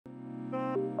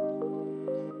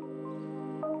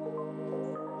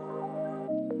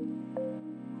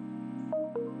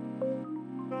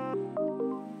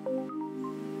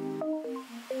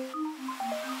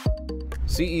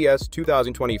CES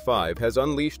 2025 has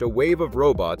unleashed a wave of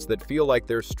robots that feel like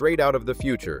they're straight out of the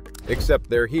future, except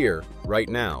they're here, right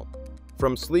now.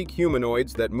 From sleek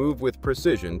humanoids that move with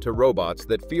precision to robots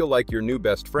that feel like your new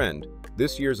best friend,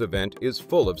 this year's event is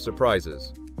full of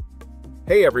surprises.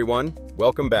 Hey everyone,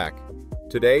 welcome back.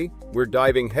 Today, we're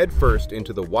diving headfirst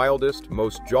into the wildest,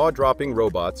 most jaw-dropping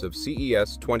robots of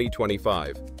CES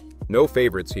 2025. No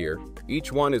favorites here,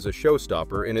 each one is a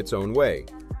showstopper in its own way.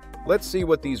 Let's see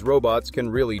what these robots can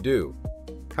really do.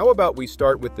 How about we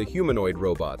start with the humanoid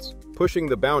robots, pushing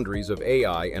the boundaries of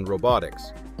AI and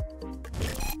robotics.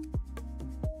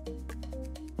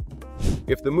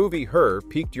 If the movie Her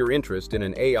piqued your interest in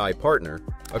an AI partner,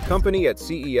 a company at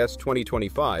CES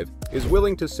 2025 is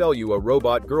willing to sell you a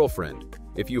robot girlfriend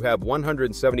if you have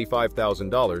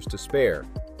 $175,000 to spare.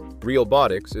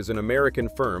 Realbotix is an American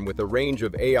firm with a range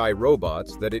of AI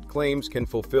robots that it claims can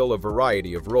fulfill a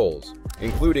variety of roles,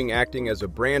 including acting as a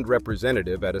brand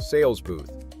representative at a sales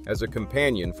booth, as a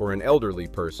companion for an elderly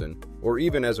person, or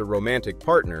even as a romantic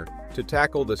partner to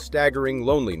tackle the staggering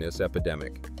loneliness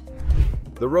epidemic.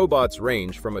 The robots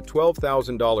range from a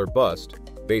 $12,000 bust,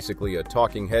 basically a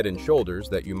talking head and shoulders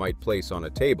that you might place on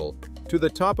a table, to the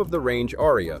top-of-the-range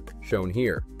Aria, shown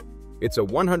here. It's a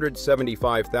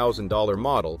 $175,000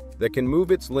 model that can move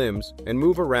its limbs and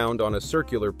move around on a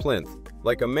circular plinth,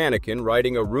 like a mannequin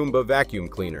riding a Roomba vacuum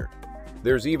cleaner.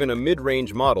 There's even a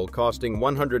mid-range model costing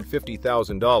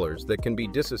 $150,000 that can be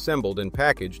disassembled and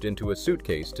packaged into a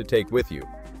suitcase to take with you.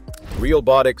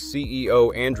 Realbotix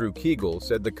CEO Andrew Kegel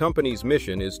said the company's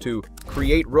mission is to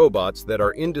create robots that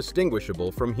are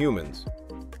indistinguishable from humans.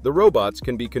 The robots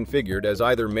can be configured as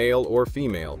either male or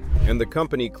female, and the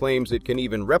company claims it can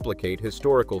even replicate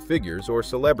historical figures or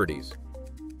celebrities.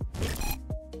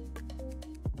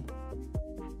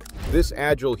 This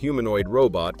agile humanoid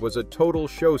robot was a total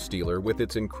show stealer with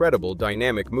its incredible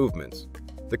dynamic movements.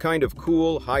 The kind of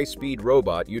cool, high-speed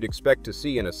robot you'd expect to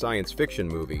see in a science fiction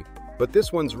movie, but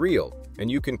this one's real,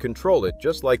 and you can control it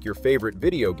just like your favorite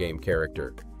video game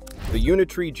character. The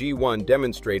Unitree G1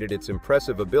 demonstrated its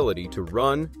impressive ability to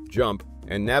run, jump,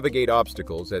 and navigate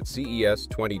obstacles at CES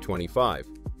 2025.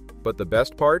 But the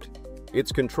best part?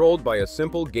 It's controlled by a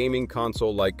simple gaming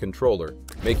console-like controller,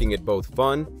 making it both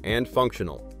fun and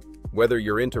functional. Whether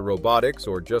you're into robotics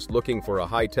or just looking for a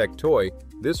high-tech toy,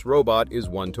 this robot is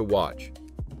one to watch.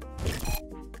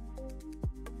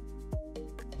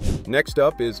 Next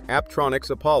up is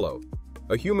Apptronik's Apollo.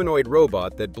 A humanoid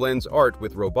robot that blends art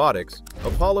with robotics,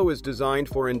 Apollo is designed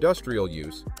for industrial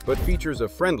use, but features a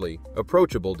friendly,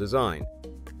 approachable design.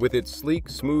 With its sleek,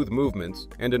 smooth movements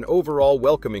and an overall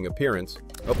welcoming appearance,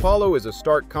 Apollo is a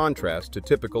stark contrast to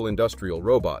typical industrial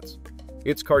robots.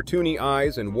 Its cartoony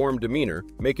eyes and warm demeanor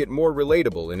make it more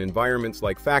relatable in environments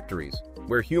like factories,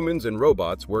 where humans and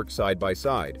robots work side by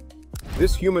side.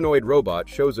 This humanoid robot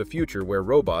shows a future where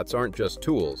robots aren't just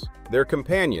tools, they're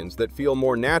companions that feel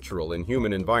more natural in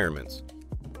human environments.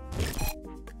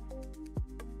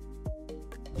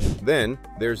 Then,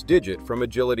 there's Digit from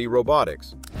Agility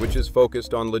Robotics, which is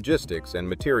focused on logistics and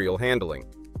material handling.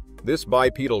 This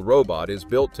bipedal robot is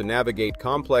built to navigate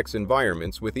complex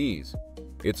environments with ease.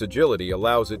 Its agility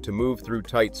allows it to move through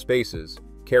tight spaces,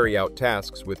 carry out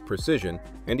tasks with precision,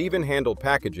 and even handle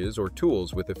packages or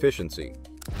tools with efficiency.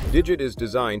 Digit is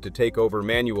designed to take over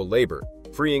manual labor,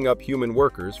 freeing up human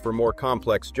workers for more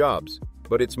complex jobs,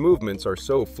 but its movements are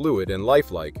so fluid and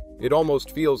lifelike, it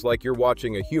almost feels like you're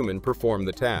watching a human perform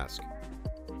the task.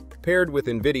 Paired with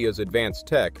NVIDIA's advanced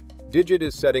tech, Digit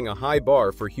is setting a high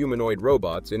bar for humanoid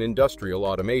robots in industrial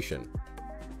automation.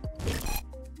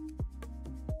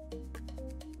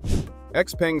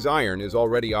 Xpeng's iron is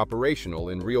already operational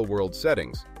in real-world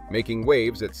settings, making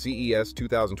waves at CES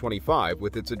 2025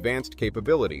 with its advanced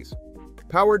capabilities.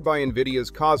 Powered by NVIDIA's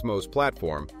Cosmos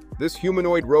platform, this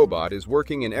humanoid robot is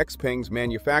working in Xpeng's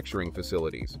manufacturing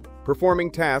facilities,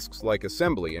 performing tasks like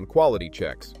assembly and quality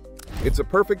checks. It's a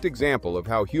perfect example of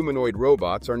how humanoid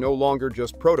robots are no longer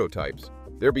just prototypes.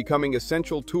 They're becoming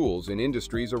essential tools in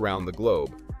industries around the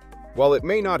globe. While it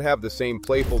may not have the same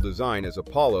playful design as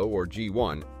Apollo or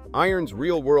G1, Iron's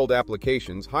real-world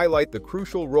applications highlight the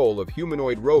crucial role of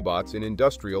humanoid robots in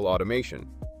industrial automation.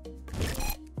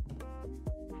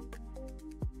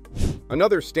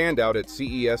 Another standout at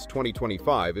CES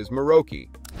 2025 is Miroki,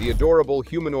 the adorable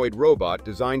humanoid robot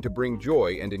designed to bring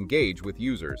joy and engage with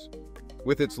users.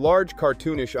 With its large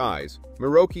cartoonish eyes,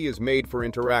 Miroki is made for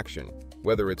interaction,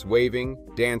 whether it's waving,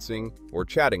 dancing, or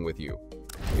chatting with you.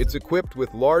 It's equipped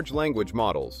with large language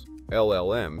models,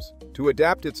 LLMs, to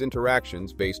adapt its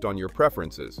interactions based on your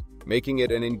preferences, making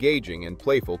it an engaging and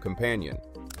playful companion.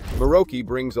 Miroki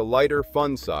brings a lighter,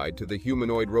 fun side to the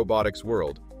humanoid robotics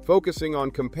world, focusing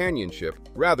on companionship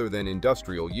rather than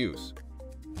industrial use.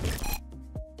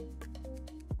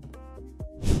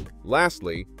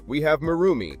 Lastly, we have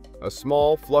Mirumi, a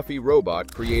small, fluffy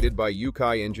robot created by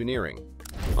Yukai Engineering.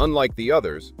 Unlike the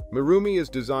others, Mirumi is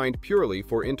designed purely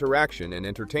for interaction and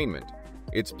entertainment.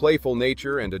 Its playful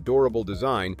nature and adorable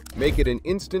design make it an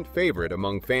instant favorite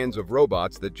among fans of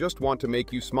robots that just want to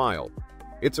make you smile.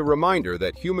 It's a reminder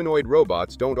that humanoid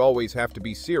robots don't always have to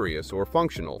be serious or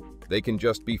functional, they can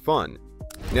just be fun.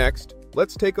 Next,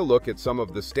 let's take a look at some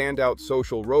of the standout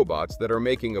social robots that are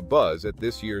making a buzz at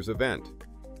this year's event.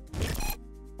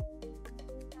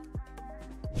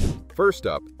 First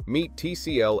up, meet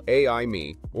TCL AI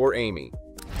Me, or Amy.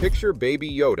 Picture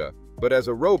Baby Yoda, but as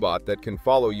a robot that can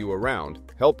follow you around,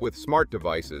 help with smart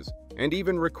devices, and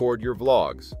even record your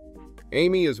vlogs.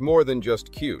 Amy is more than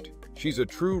just cute. She's a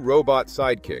true robot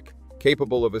sidekick,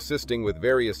 capable of assisting with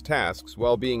various tasks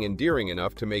while being endearing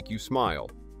enough to make you smile.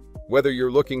 Whether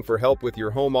you're looking for help with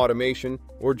your home automation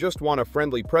or just want a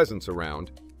friendly presence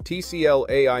around, TCL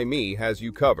AI Me has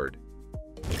you covered.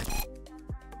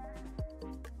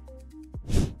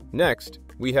 Next,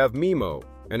 we have Mimo,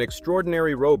 an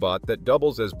extraordinary robot that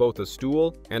doubles as both a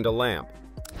stool and a lamp.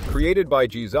 Created by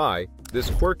Jizai, this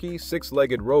quirky,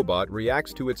 six-legged robot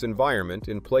reacts to its environment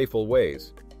in playful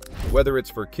ways. Whether it's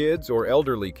for kids or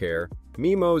elderly care,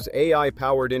 Mimo's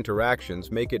AI-powered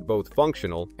interactions make it both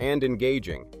functional and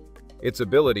engaging. Its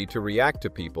ability to react to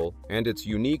people and its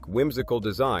unique, whimsical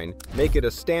design make it a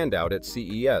standout at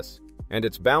CES, and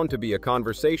it's bound to be a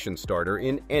conversation starter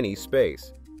in any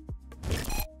space.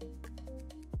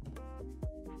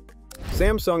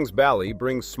 Samsung's Ballie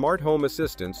brings smart home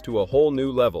assistance to a whole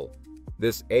new level.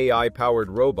 This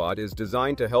AI-powered robot is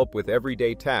designed to help with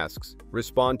everyday tasks,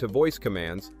 respond to voice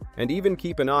commands, and even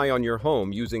keep an eye on your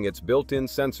home using its built-in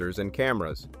sensors and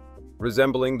cameras.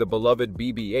 Resembling the beloved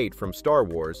BB-8 from Star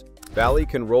Wars, Ballie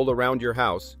can roll around your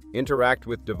house, interact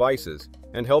with devices,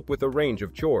 and help with a range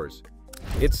of chores.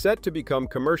 It's set to become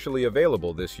commercially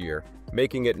available this year,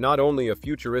 making it not only a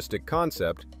futuristic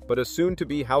concept, but a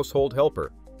soon-to-be household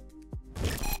helper.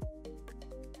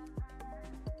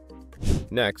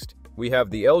 Next, we have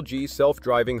the LG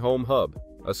Self-Driving Home Hub,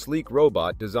 a sleek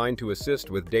robot designed to assist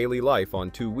with daily life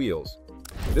on two wheels.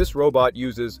 This robot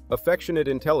uses affectionate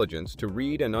intelligence to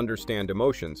read and understand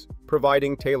emotions,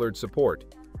 providing tailored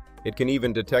support. It can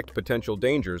even detect potential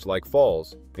dangers like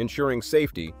falls, ensuring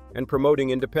safety and promoting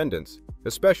independence,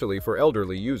 especially for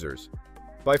elderly users.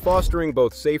 By fostering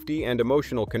both safety and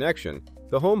emotional connection,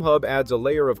 the Home Hub adds a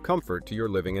layer of comfort to your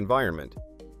living environment.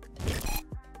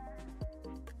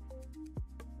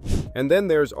 And then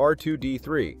there's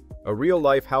R2-D3, a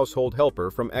real-life household helper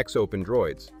from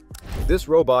Xopendroids. This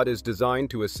robot is designed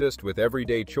to assist with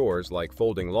everyday chores like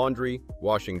folding laundry,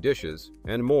 washing dishes,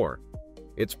 and more.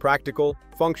 It's practical,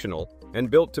 functional, and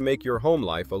built to make your home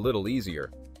life a little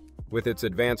easier. With its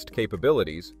advanced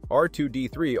capabilities,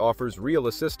 R2-D3 offers real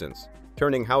assistance,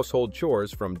 turning household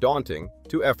chores from daunting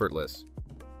to effortless.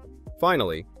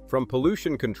 Finally, from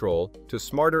pollution control to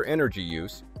smarter energy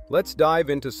use, let's dive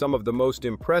into some of the most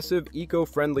impressive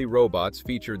eco-friendly robots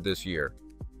featured this year.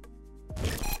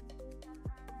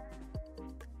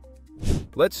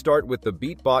 Let's start with the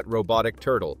Beatbot robotic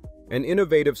turtle, an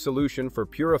innovative solution for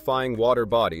purifying water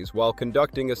bodies while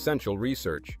conducting essential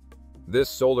research. This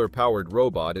solar-powered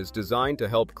robot is designed to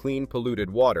help clean polluted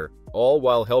water, all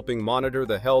while helping monitor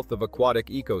the health of aquatic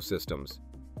ecosystems.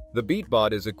 The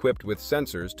Beatbot is equipped with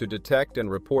sensors to detect and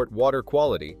report water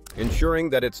quality, ensuring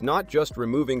that it's not just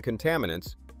removing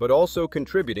contaminants, but also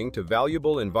contributing to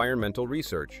valuable environmental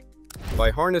research. By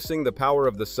harnessing the power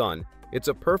of the sun, it's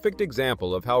a perfect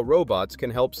example of how robots can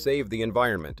help save the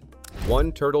environment,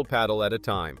 one turtle paddle at a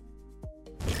time.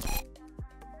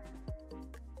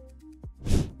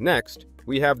 Next,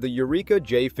 we have the Eureka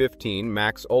J15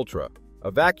 Max Ultra,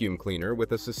 a vacuum cleaner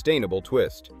with a sustainable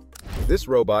twist. This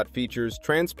robot features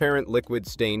transparent liquid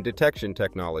stain detection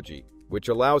technology, which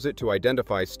allows it to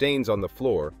identify stains on the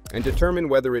floor and determine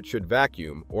whether it should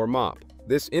vacuum or mop.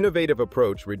 This innovative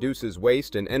approach reduces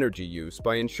waste and energy use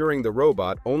by ensuring the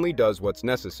robot only does what's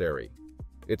necessary.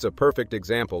 It's a perfect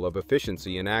example of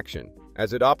efficiency in action,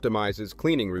 as it optimizes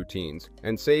cleaning routines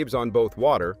and saves on both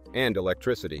water and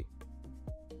electricity.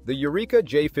 The Eureka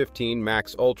J15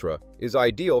 Max Ultra is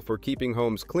ideal for keeping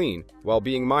homes clean while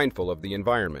being mindful of the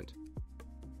environment.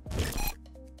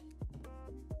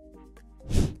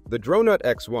 The Dronut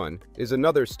XI is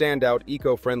another standout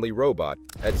eco-friendly robot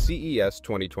at CES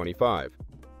 2025.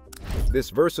 This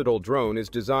versatile drone is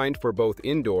designed for both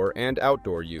indoor and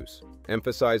outdoor use,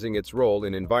 emphasizing its role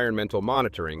in environmental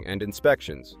monitoring and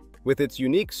inspections. With its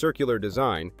unique circular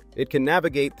design, it can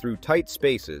navigate through tight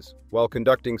spaces while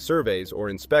conducting surveys or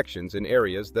inspections in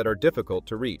areas that are difficult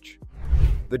to reach.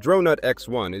 The Dronut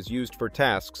XI is used for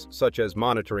tasks such as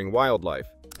monitoring wildlife,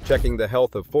 checking the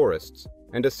health of forests,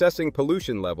 and assessing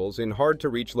pollution levels in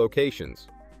hard-to-reach locations.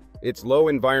 Its low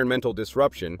environmental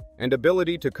disruption and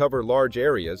ability to cover large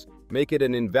areas make it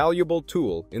an invaluable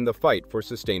tool in the fight for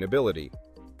sustainability.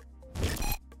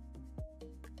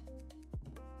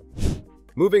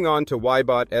 Moving on to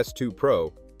WYBOT S2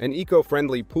 Pro, an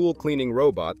eco-friendly pool cleaning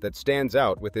robot that stands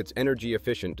out with its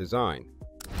energy-efficient design.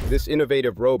 This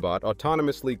innovative robot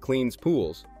autonomously cleans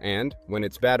pools and, when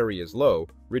its battery is low,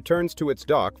 returns to its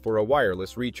dock for a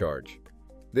wireless recharge.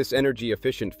 This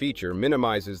energy-efficient feature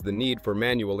minimizes the need for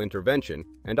manual intervention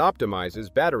and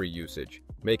optimizes battery usage,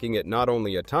 making it not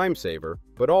only a time saver,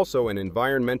 but also an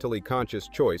environmentally conscious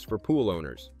choice for pool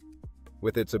owners.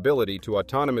 With its ability to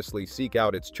autonomously seek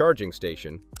out its charging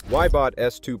station, WYBOT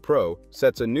S2 Pro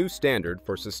sets a new standard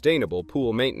for sustainable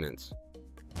pool maintenance.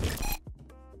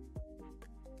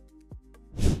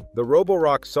 The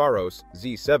Roborock Saros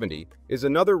Z70 is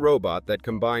another robot that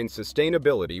combines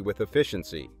sustainability with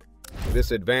efficiency. This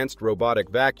advanced robotic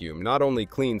vacuum not only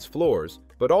cleans floors,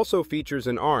 but also features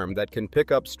an arm that can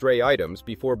pick up stray items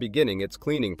before beginning its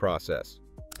cleaning process.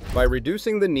 By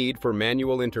reducing the need for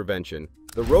manual intervention,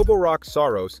 the Roborock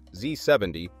Saros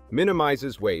Z70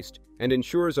 minimizes waste and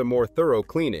ensures a more thorough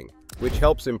cleaning, which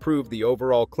helps improve the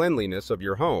overall cleanliness of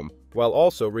your home while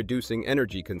also reducing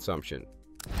energy consumption.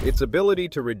 Its ability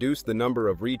to reduce the number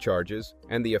of recharges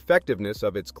and the effectiveness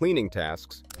of its cleaning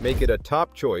tasks make it a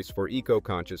top choice for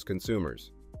eco-conscious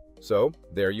consumers. So,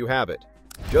 there you have it.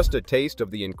 Just a taste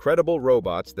of the incredible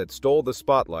robots that stole the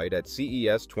spotlight at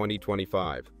CES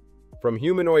 2025. From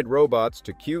humanoid robots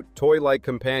to cute, toy-like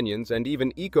companions and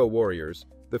even eco-warriors,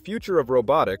 the future of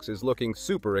robotics is looking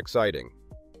super exciting.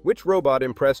 Which robot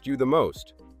impressed you the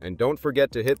most? And don't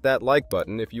forget to hit that like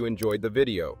button if you enjoyed the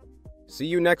video. See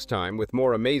you next time with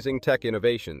more amazing tech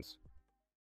innovations.